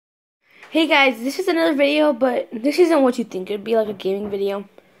Hey guys, this is another video, but this isn't what you think. It'd be like a gaming video.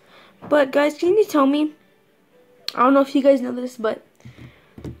 But guys, can you tell me, I don't know if you guys know this, but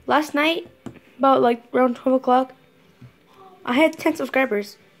last night, about like around 12 o'clock, I had 10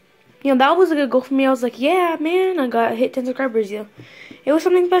 subscribers. You know, that was a good goal for me. I was like, yeah, man, I hit 10 subscribers, It was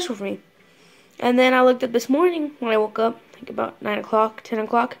something special for me. And then I looked up this morning when I woke up, like about 9 o'clock, 10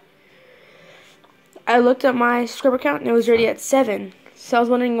 o'clock. I looked at my subscriber count and it was already at 7. So I was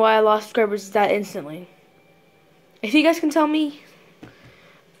wondering why I lost subscribers that instantly. If you guys can tell me,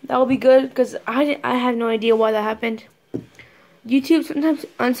 that will be good, because I have no idea why that happened. YouTube sometimes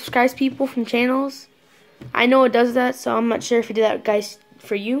unsubscribes people from channels. I know it does that, so I'm not sure if it did that, guys,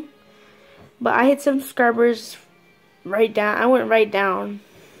 for you. But I hit some subscribers right down. I went right down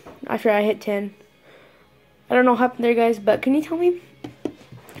after I hit 10. I don't know what happened there, guys, but can you tell me?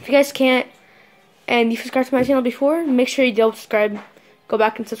 If you guys can't, and you subscribed to my channel before, make sure you double subscribe. Go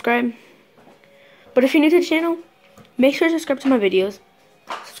back and subscribe. But if you're new to the channel, make sure to subscribe to my videos.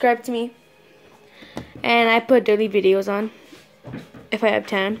 Subscribe to me. And I put daily videos on if I have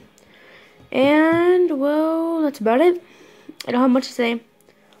time. And, well, that's about it. I don't have much to say.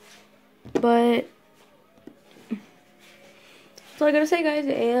 But that's all I gotta say, guys.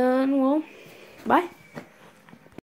 And, well, bye.